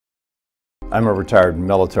I'm a retired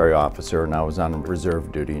military officer and I was on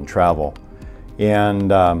reserve duty and travel.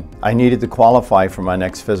 And I needed to qualify for my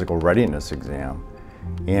next physical readiness exam.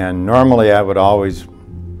 And normally I would always,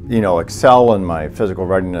 excel in my physical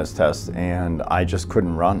readiness test, and I just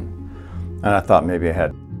couldn't run. And I thought maybe I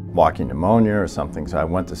had walking pneumonia or something, so I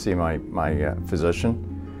went to see my physician.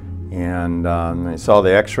 And I saw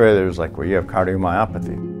the x-ray. There was like, well, you have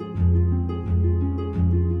cardiomyopathy.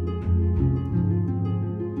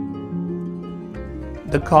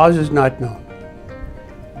 The cause is not known.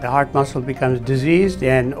 The heart muscle becomes diseased,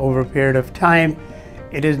 and over a period of time,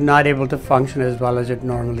 it is not able to function as well as it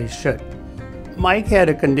normally should. Mike had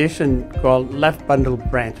a condition called left bundle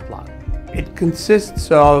branch block. It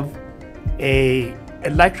consists of an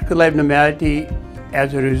electrical abnormality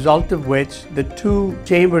as a result of which the two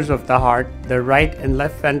chambers of the heart, the right and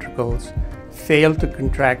left ventricles, fail to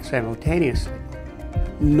contract simultaneously.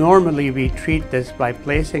 Normally, we treat this by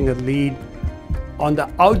placing a lead on the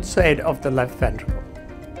outside of the left ventricle.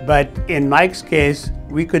 But in Mike's case,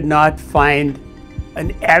 we could not find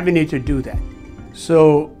an avenue to do that.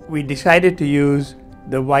 So we decided to use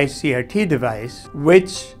the WiSE CRT device,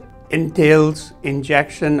 which entails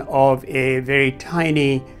injection of a very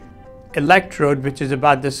tiny electrode, which is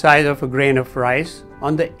about the size of a grain of rice,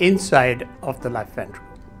 on the inside of the left ventricle.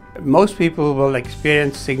 Most people will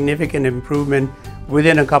experience significant improvement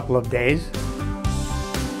within a couple of days.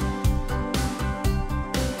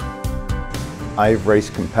 I've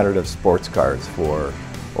raced competitive sports cars for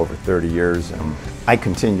over 30 years, and I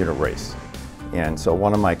continue to race. And so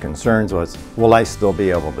one of my concerns was, will I still be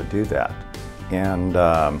able to do that? And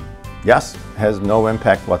yes, has no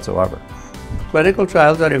impact whatsoever. Clinical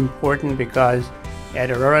trials are important because at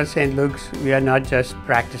Aurora St. Luke's, we are not just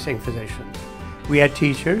practicing physicians. We are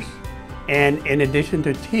teachers, and in addition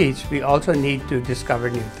to teach, we also need to discover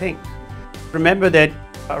new things. Remember that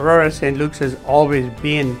Aurora St. Luke's has always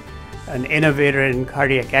been an innovator in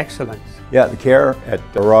cardiac excellence. Yeah, the care at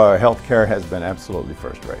Aurora Healthcare has been absolutely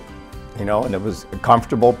first rate. And it was a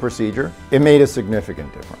comfortable procedure. It made a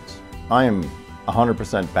significant difference. I am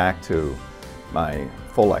 100% back to my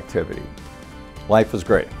full activity. Life was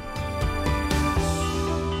great.